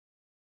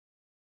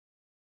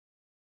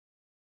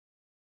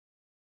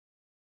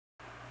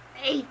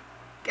hey,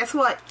 guess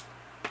what?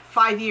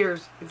 5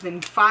 years. It's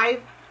been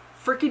 5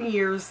 freaking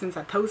years since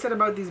I posted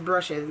about these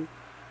brushes.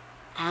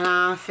 And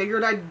I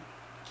figured I'd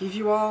give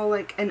you all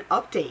like an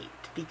update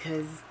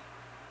because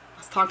I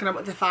was talking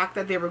about the fact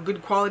that they were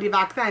good quality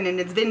back then, and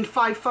it's been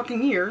 5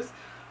 fucking years.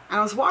 And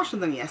I was watching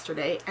them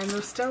yesterday and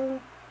they're still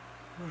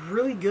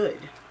really good.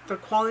 The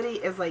quality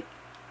is like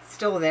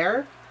still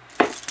there.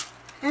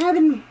 And I've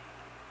been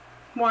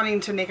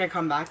wanting to make a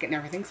comeback and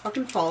everything's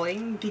fucking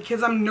falling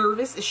because I'm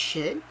nervous as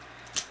shit.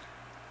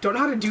 Don't know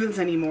how to do this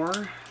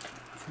anymore.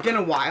 It's been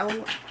a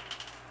while.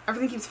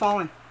 Everything keeps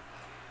falling.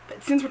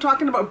 But since we're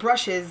talking about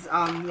brushes,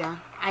 yeah,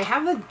 I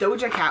have the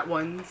Doja Cat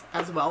ones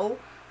as well.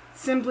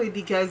 Simply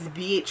because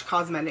BH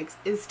Cosmetics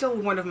is still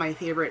one of my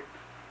favorite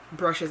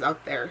brushes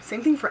out there.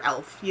 Same thing for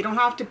e.l.f. You don't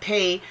have to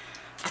pay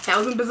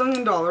 $1,000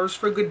 bazillion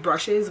for good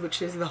brushes,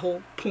 which is the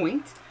whole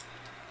point.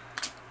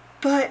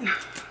 But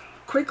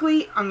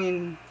quickly, I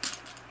mean,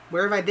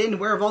 where have I been?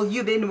 Where have all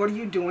you been? What are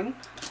you doing?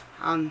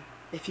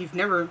 If you've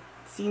never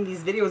seen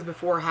these videos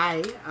before,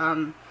 hi.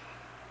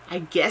 I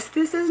guess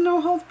this is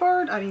no holds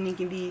barred. I mean, you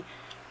can be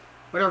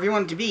whatever you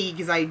want it to be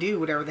because I do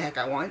whatever the heck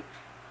I want.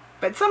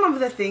 But some of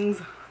the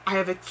things I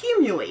have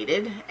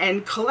accumulated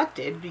and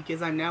collected,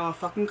 because I'm now a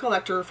fucking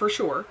collector for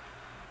sure,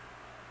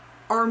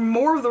 are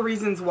more of the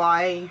reasons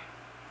why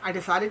I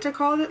decided to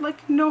call it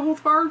like no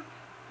holds barred.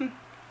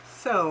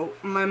 So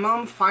my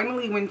mom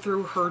finally went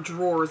through her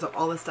drawers of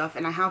all this stuff,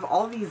 and I have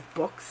all these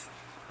books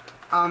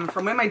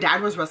from when my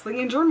dad was wrestling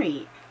in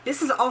Germany.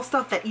 This is all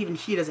stuff that even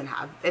he doesn't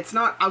have. It's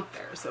not out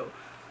there, so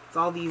it's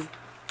all these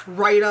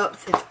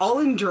write-ups. It's all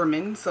in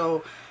German,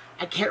 so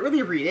I can't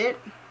really read it.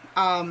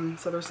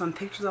 So there's some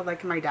pictures of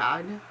like my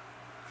dad.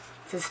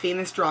 It's his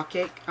famous draw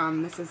kick.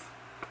 This is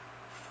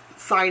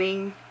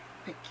signing.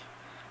 Like,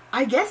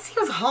 I guess he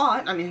was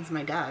hot. I mean, it's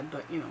my dad,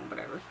 but you know,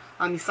 whatever.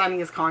 He's signing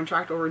his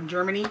contract over in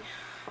Germany.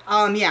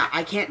 Yeah,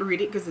 I can't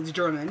read it because it's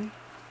German.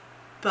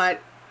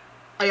 But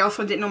I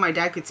also didn't know my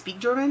dad could speak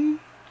German.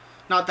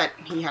 Not that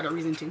he had a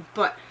reason to,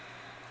 but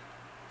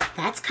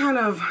that's kind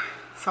of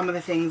some of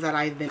the things that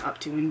I've been up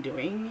to and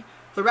doing.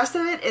 The rest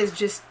of it is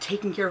just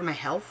taking care of my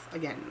health.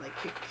 Again, like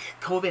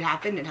COVID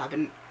happened. It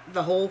happened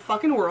the whole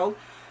fucking world.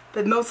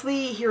 But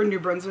mostly here in New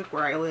Brunswick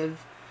where I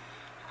live,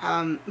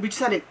 we just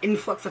had an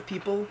influx of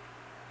people.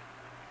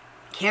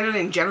 Canada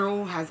in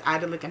general has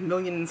added like 1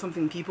 million and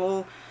something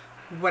people.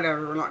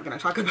 Whatever, we're not going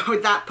to talk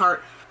about that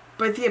part.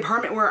 But the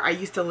apartment where I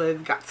used to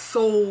live got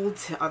sold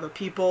to other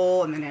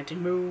people, and then I had to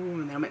move,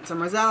 and then I went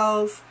somewhere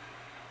else.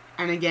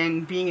 And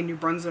again, being in New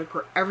Brunswick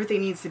where everything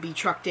needs to be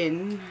trucked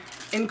in,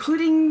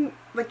 including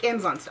like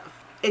Amazon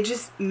stuff. It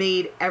just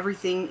made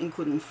everything,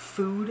 including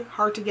food,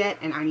 hard to get,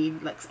 and I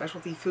need like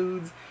specialty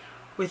foods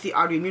with the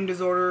autoimmune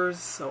disorders,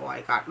 so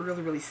I got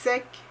really, really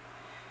sick.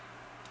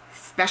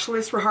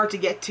 Specialists were hard to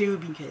get to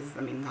because,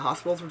 I mean, the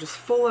hospitals were just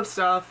full of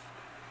stuff.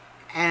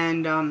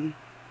 And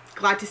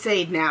glad to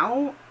say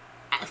now,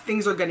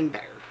 things are getting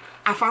better.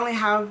 I finally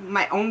have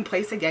my own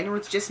place again where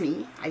it's just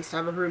me. I used to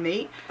have a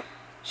roommate.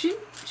 She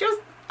was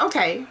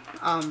okay.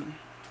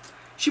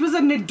 She was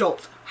an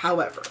adult,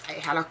 however. I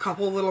had a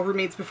couple little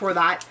roommates before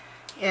that.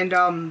 And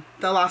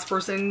the last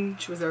person,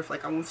 she was there for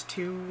like almost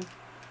 2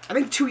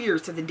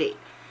 years to the date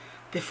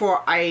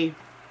before I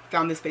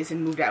found this place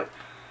and moved out.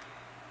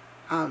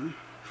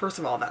 First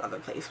of all, that other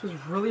place was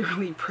really,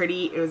 really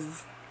pretty. It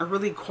was a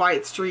really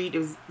quiet street. It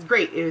was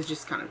great. It was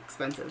just kind of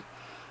expensive.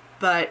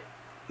 But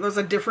there's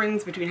a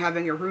difference between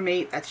having a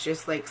roommate that's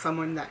just like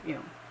someone that, you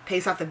know,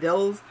 pays off the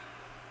bills,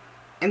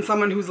 and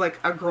someone who's like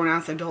a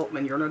grown-ass adult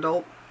when you're an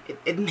adult.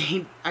 It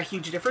made a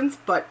huge difference,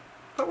 but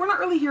we're not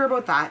really here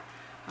about that.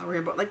 We're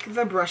here about like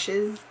the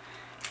brushes,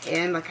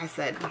 and like I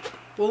said,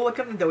 we'll look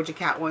at the Doja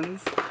Cat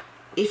ones.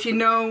 If you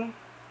know,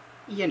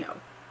 you know.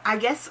 I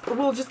guess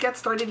we'll just get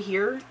started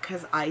here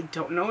because I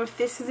don't know if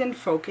this is in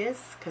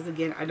focus because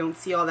again, I don't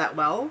see all that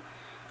well.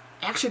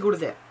 I actually go to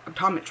the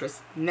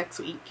optometrist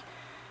next week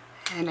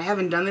and I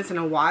haven't done this in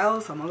a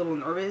while, so I'm a little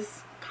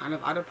nervous, kind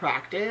of out of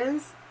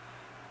practice.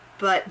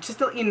 But just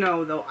to let you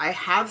know though, I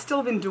have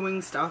still been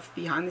doing stuff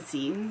behind the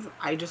scenes.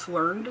 I just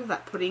learned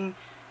that putting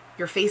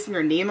your face and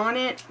your name on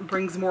it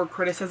brings more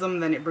criticism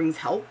than it brings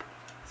help.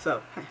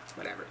 So,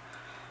 whatever.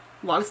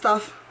 A lot of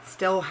stuff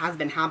still has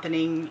been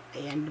happening,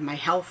 and my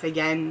health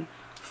again,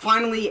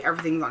 finally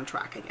everything's on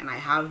track again. I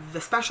have the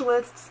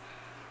specialists,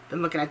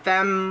 been looking at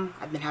them,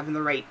 I've been having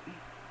the right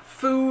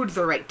food,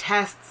 the right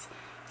tests,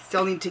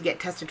 still need to get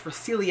tested for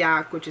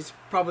celiac, which is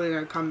probably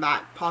going to come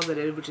back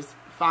positive, which is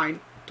fine,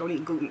 don't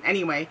eat gluten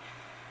anyway.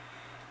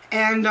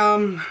 And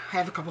I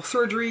have a couple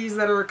surgeries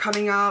that are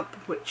coming up,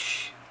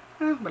 which,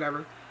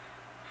 whatever.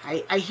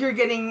 I hear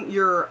getting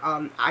your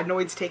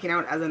adenoids taken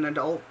out as an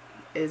adult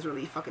is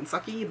really fucking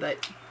sucky,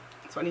 but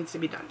that's what needs to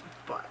be done.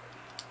 But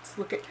let's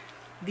look at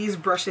these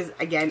brushes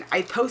again.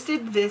 I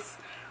posted this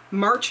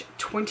March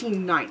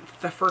 29th,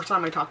 the first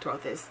time I talked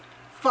about this,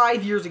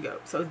 5 years ago.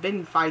 So it's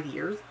been 5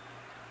 years.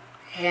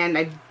 And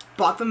I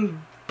bought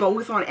them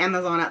both on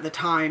Amazon at the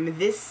time.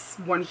 This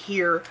one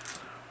here,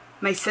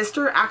 my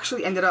sister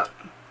actually ended up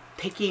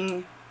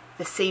picking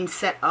the same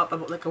set up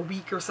about like a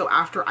week or so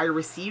after I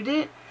received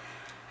it.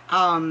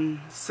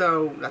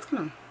 So that's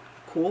kind of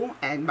cool.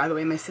 And by the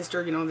way, my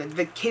sister, you know,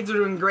 the kids are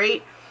doing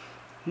great.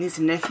 Niece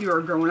and nephew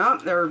are growing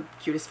up. They're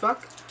cute as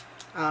fuck.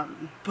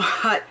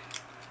 But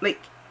like,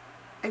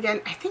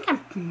 again, I think I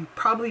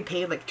probably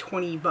paid like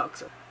 20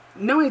 bucks.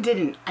 No, I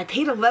didn't. I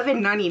paid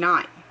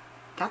 $11.99.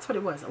 That's what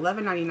it was,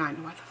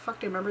 $11.99. Why the fuck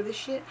do I remember this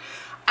shit?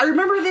 I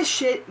remember this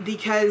shit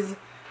because,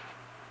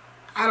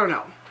 I don't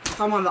know,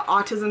 if I'm on the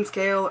autism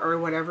scale or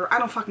whatever, I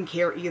don't fucking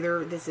care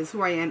either. This is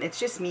who I am. It's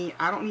just me.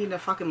 I don't need a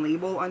fucking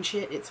label on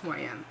shit. It's who I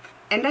am.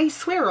 And I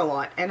swear a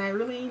lot, and I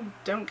really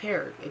don't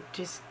care. It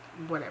just,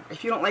 whatever.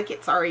 If you don't like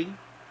it, sorry.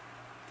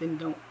 Then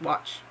don't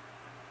watch.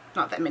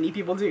 Not that many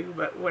people do,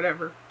 but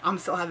whatever. I'm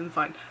still having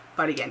fun.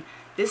 But again,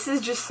 this is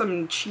just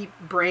some cheap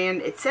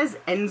brand. It says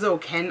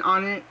EnzoKen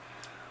on it,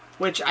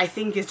 which I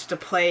think is just a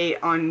play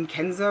on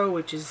Kenzo,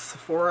 which is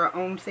Sephora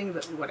owned thing,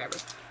 but whatever.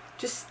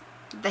 Just,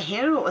 the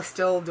handle is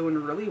still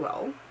doing really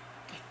well.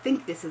 I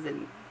think this is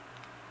in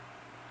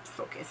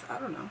focus. I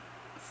don't know.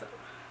 So,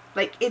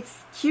 like,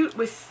 it's cute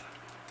with,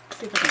 let's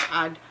see if I can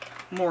add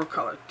more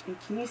color.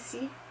 Can you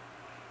see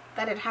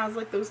that it has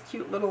like those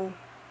cute little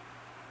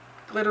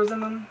glitters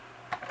in them?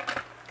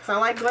 Because I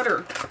like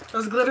glitter.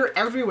 There's glitter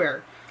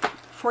everywhere.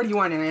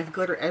 41 and I have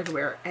glitter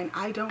everywhere, and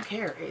I don't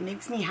care. It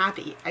makes me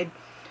happy.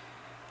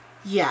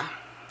 Yeah,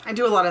 I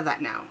do a lot of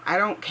that now. I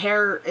don't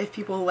care if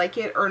people like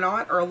it or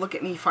not, or look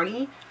at me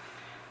funny.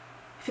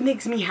 If it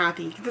makes me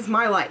happy, because it's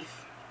my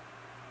life.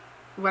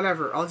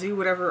 Whatever, I'll do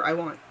whatever I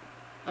want.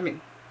 I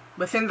mean,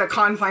 within the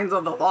confines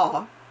of the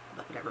law,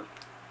 but whatever.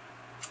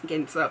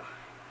 Again, so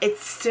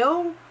it's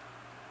still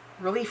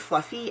really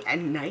fluffy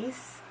and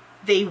nice.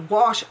 They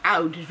wash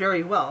out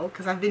very well,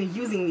 because I've been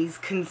using these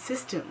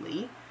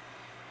consistently.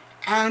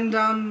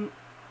 And,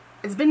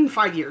 it's been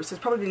 5 years. It's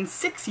probably been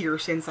 6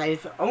 years since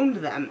I've owned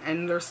them,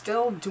 and they're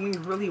still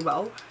doing really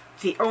well.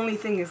 The only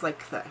thing is,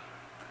 like, the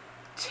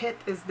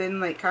tip has been,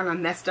 like, kind of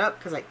messed up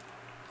because I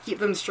keep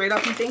them straight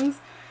up and things.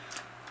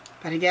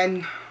 But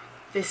again,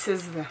 this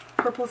is the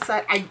purple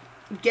set. I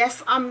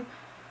guess I'm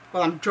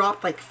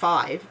dropped, like,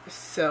 5,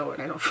 so,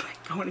 and I don't feel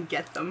like going to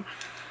get them.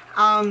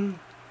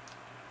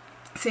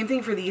 Same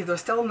thing for these. They're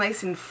still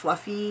nice and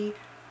fluffy,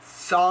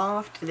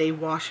 soft. They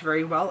wash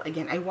very well.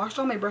 Again, I washed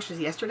all my brushes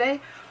yesterday.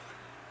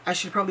 I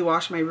should probably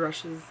wash my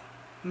brushes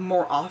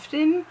more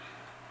often,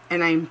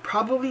 and I'm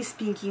probably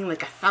speaking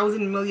like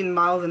 1,000 million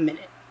miles a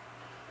minute.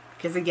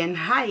 Because again,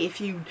 hi,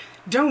 if you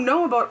don't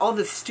know about all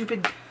the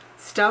stupid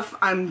stuff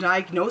I'm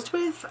diagnosed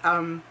with,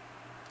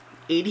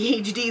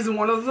 ADHD is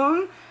one of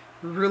them,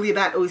 really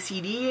bad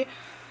OCD,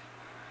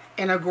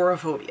 and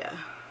agoraphobia,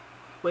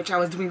 which I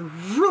was doing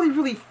really,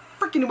 really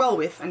freaking well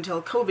with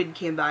until COVID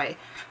came by.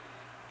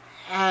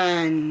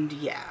 And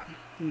yeah,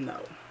 no.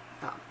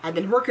 I've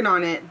been working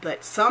on it,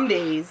 but some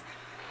days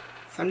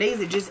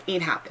it just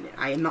ain't happening.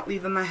 I am not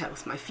leaving my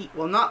house. My feet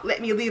will not let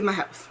me leave my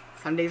house.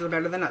 Some days are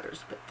better than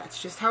others, but that's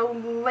just how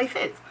life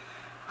is.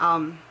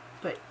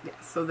 But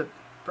yeah, so the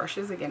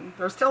brushes, again,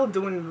 they're still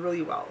doing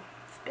really well.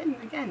 It's been,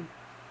 again,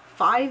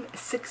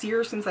 5-6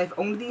 years since I've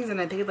owned these, and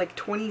I paid like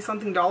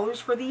 $20-something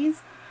for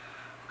these.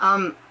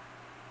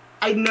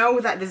 I know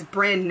that this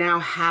brand now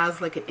has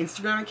like an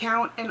Instagram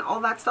account and all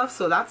that stuff,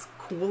 so that's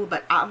cool,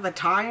 but at the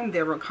time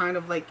they were kind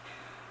of like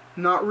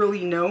not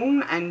really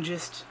known and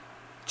just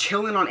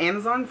chilling on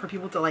Amazon for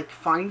people to like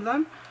find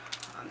them.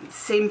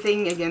 Same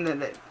thing again,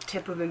 the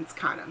tip of it's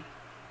kind of,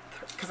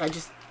 because I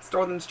just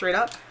store them straight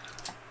up,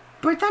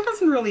 but that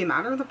doesn't really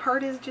matter. The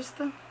part is just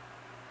the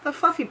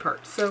fluffy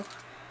part. So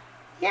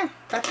yeah,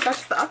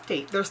 that's the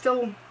update. They're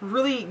still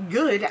really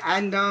good,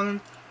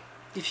 and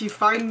if you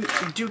find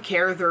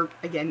DUcare, they're,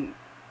 again,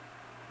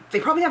 they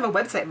probably have a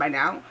website by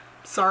now.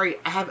 Sorry,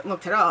 I haven't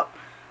looked it up,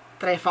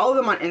 but I follow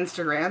them on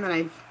Instagram and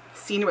I've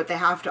seen what they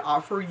have to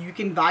offer. You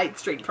can buy it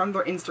straight from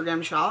their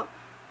Instagram shop.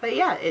 But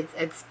yeah,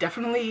 it's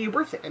definitely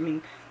worth it. I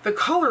mean, the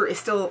color is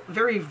still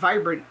very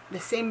vibrant, the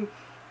same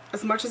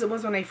as much as it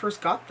was when I first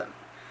got them.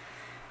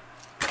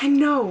 And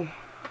no,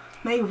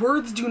 my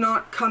words do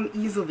not come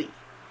easily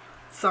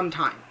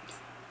sometimes.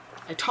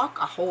 I talk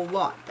a whole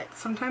lot, but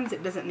sometimes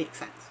it doesn't make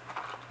sense.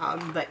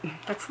 But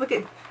let's look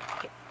at,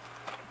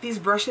 these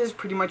brushes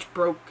pretty much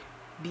broke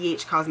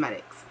BH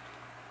Cosmetics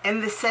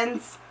in the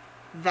sense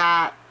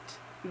that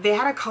they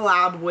had a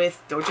collab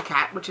with Doja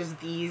Cat, which is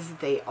these.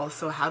 They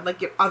also had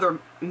like other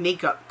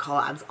makeup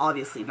collabs,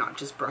 obviously not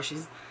just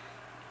brushes.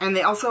 And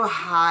they also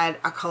had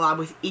a collab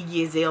with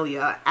Iggy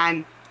Azalea,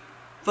 and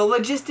the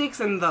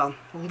logistics and the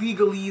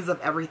legalese of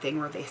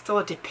everything, where they still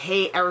had to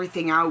pay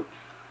everything out,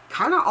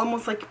 kind of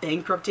almost like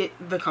bankrupted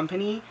the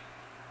company.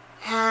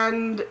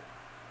 And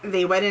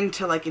they went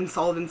into like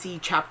insolvency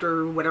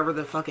chapter, whatever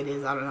the fuck it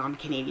is. I don't know, I'm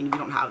Canadian, we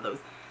don't have those.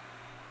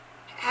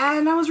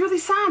 And I was really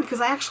sad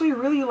because I actually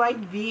really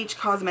liked BH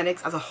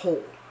Cosmetics as a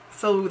whole.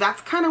 So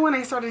that's kind of when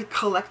I started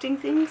collecting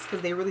things,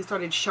 because they really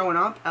started showing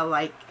up at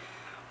like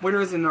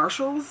Winners and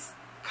Marshalls.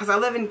 Because I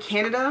live in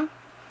Canada,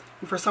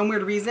 and for some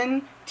weird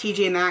reason,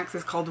 TJ Maxx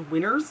is called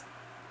Winners,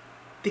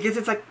 because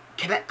it's like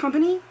Quebec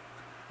company.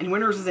 and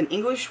winners is an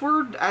English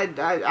word. I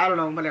don't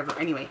know, whatever.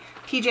 Anyway,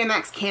 TJ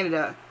Maxx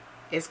Canada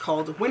is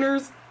called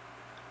Winners,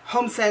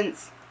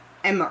 HomeSense,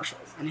 and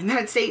Marshalls. And in the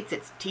United States,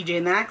 it's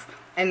TJ Maxx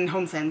and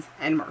HomeSense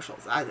and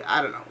Marshalls. I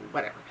don't know,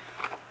 whatever.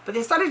 But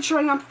they started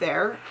showing up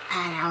there,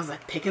 and I was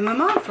like picking them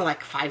up for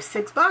like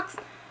 $5-6.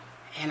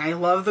 And I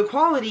love the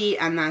quality,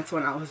 and that's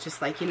when I was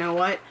just like, you know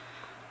what?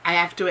 I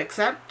have to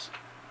accept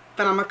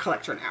that I'm a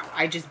collector now.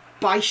 I just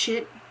buy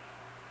shit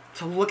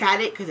to look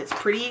at it because it's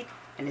pretty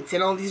and it's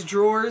in all these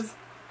drawers,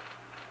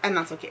 and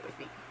that's okay with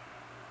me.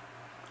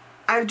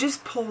 I've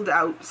just pulled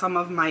out some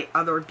of my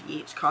other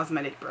BH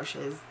cosmetic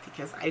brushes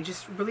because I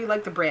just really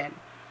like the brand.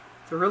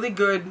 They're really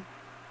good.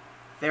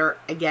 They're,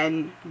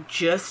 again,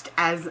 just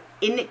as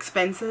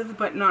inexpensive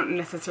but not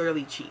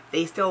necessarily cheap.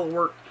 They still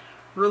work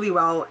really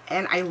well,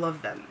 and I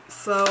love them.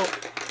 So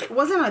it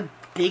wasn't a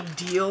big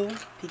deal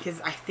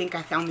because I think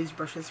I found these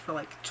brushes for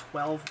like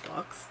 $12,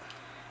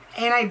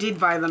 and I did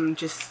buy them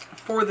just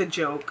for the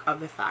joke of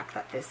the fact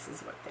that this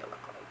is what they look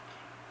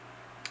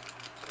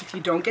like. If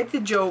you don't get the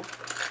joke,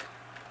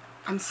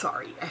 I'm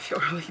sorry. I feel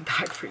really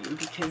bad for you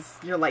because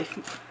your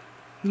life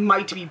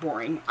might be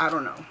boring. I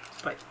don't know,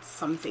 but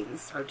some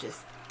things are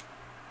just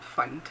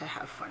fun to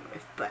have fun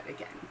with. But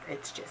again,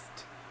 it's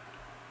just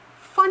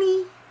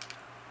funny.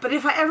 But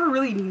if I ever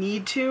really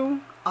need to,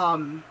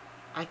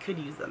 I could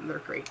use them. They're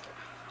great.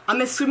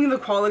 I'm assuming the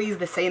quality is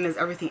the same as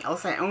everything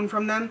else I own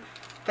from them,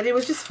 but it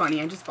was just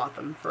funny. I just bought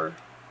them for,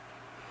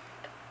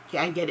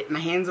 yeah, I get it. My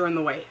hands are in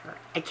the way.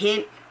 I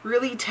can't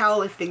really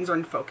tell if things are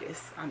in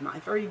focus. I'm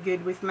not very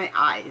good with my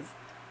eyes,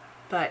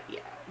 but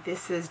yeah,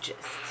 this is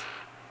just,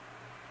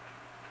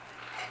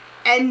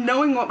 and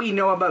knowing what we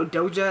know about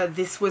Doja,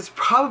 this was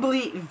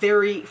probably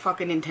very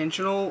fucking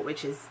intentional,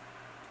 which is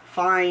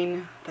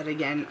fine. But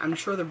again, I'm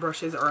sure the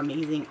brushes are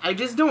amazing. I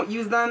just don't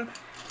use them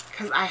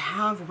because I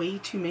have way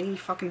too many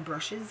fucking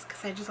brushes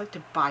because I just like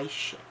to buy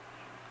shit.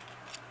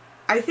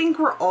 I think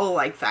we're all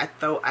like that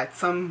though at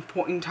some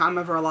point in time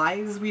of our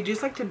lives. We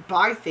just like to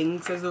buy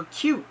things because they're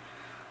cute.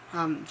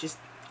 Just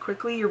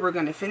quickly, we're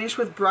going to finish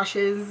with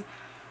brushes.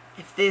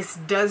 If this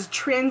does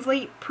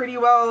translate pretty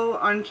well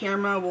on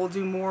camera, we'll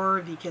do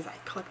more because I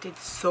collected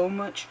so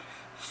much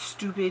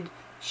stupid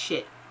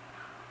shit.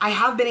 I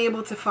have been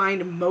able to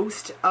find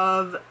most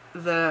of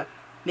the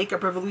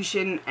Makeup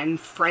Revolution and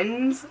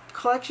Friends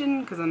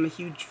collection because I'm a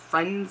huge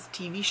Friends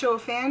TV show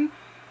fan.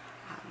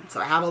 So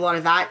I have a lot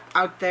of that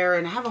out there,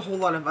 and I have a whole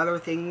lot of other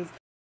things.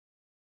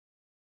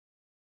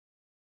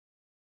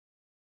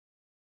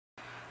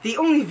 The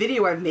only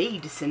video I've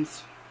made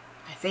since,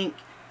 I think,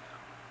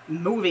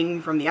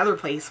 moving from the other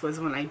place was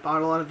when I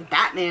bought a lot of the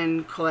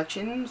Batman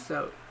collection.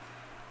 So,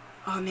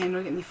 oh man,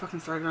 don't get me fucking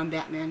started on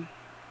Batman.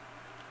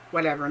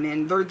 Whatever,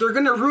 man. They're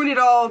gonna ruin it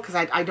all because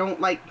I don't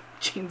like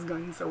James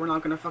Gunn, so we're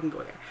not gonna fucking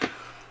go there.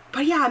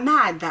 But yeah, I'm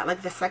mad that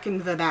like the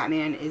second the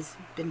Batman is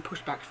been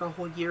pushed back for a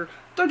whole year.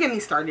 Don't get me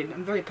started.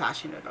 I'm very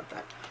passionate about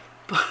that.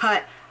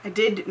 But I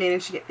did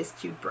manage to get this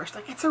cute brush.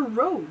 Like, it's a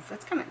rose.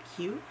 That's kind of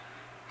cute.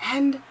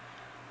 And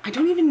I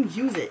don't even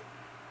use it.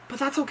 But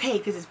that's okay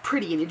because it's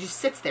pretty and it just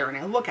sits there and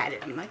I look at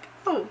it and I'm like,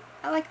 oh,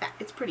 I like that.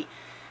 It's pretty.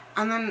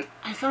 And then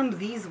I found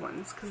these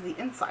ones because the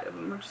inside of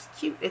them are just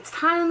cute. It's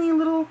tiny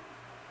little,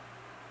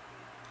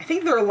 I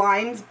think they're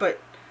limes, but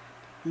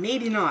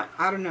maybe not.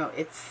 I don't know.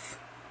 It's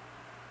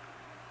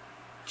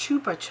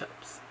Chupa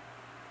Chups.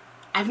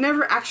 I've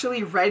never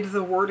actually read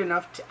the word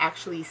enough to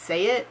actually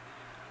say it,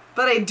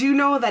 but I do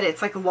know that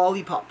it's like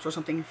lollipops or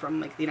something from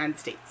like the United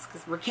States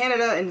because we're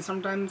Canada and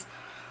sometimes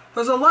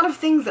there's a lot of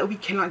things that we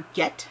cannot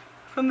get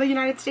from the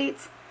United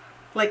States,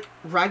 like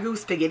ragu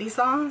spaghetti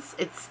sauce.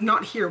 It's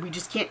not here. We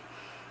just can't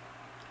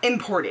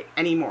import it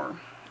anymore.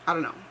 I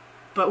don't know.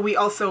 But we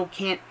also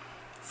can't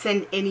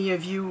send any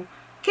of you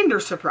Kinder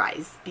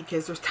Surprise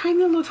because there's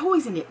tiny little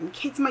toys in it and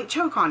kids might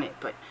choke on it,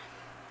 but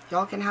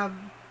y'all can have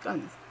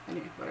guns.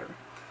 Anyway, whatever.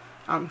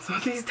 So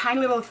these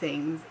tiny little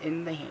things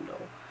in the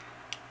handle.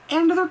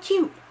 And they're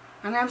cute.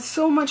 And I have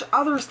so much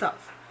other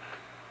stuff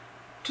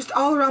just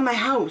all around my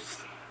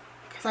house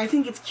because I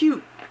think it's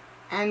cute.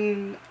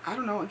 And I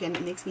don't know, again,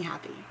 it makes me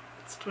happy.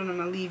 It's what I'm going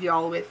to leave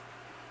y'all with.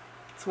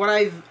 It's what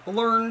I've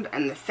learned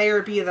and the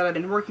therapy that I've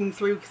been working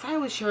through because I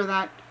always share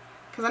that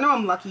because I know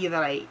I'm lucky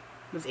that I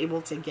was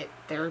able to get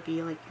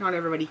therapy. Like, not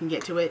everybody can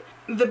get to it.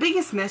 The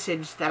biggest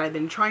message that I've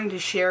been trying to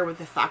share with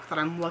the fact that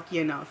I'm lucky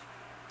enough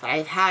that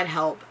I've had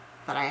help,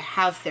 that I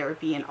have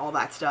therapy and all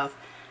that stuff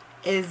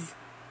is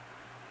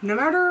no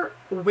matter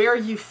where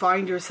you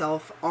find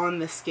yourself on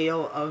the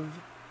scale of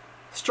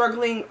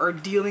struggling or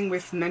dealing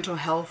with mental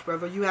health,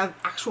 whether you have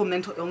actual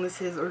mental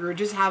illnesses or you're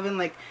just having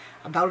like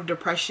a bout of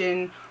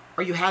depression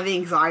or you have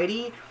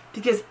anxiety,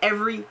 because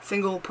every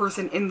single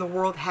person in the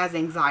world has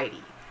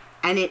anxiety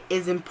and it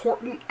is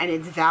important and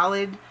it's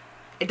valid.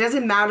 It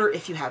doesn't matter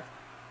if you have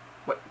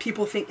what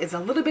people think is a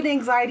little bit of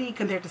anxiety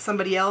compared to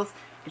somebody else.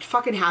 It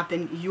fucking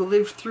happened. You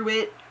lived through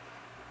it.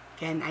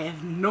 Again, I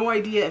have no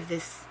idea if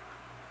this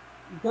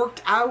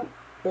worked out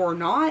or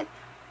not.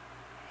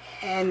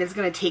 And it's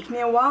going to take me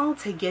a while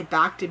to get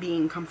back to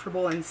being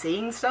comfortable and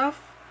saying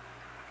stuff.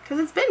 Because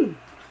it's been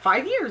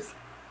 5 years.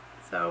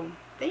 So,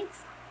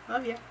 thanks.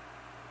 Love ya.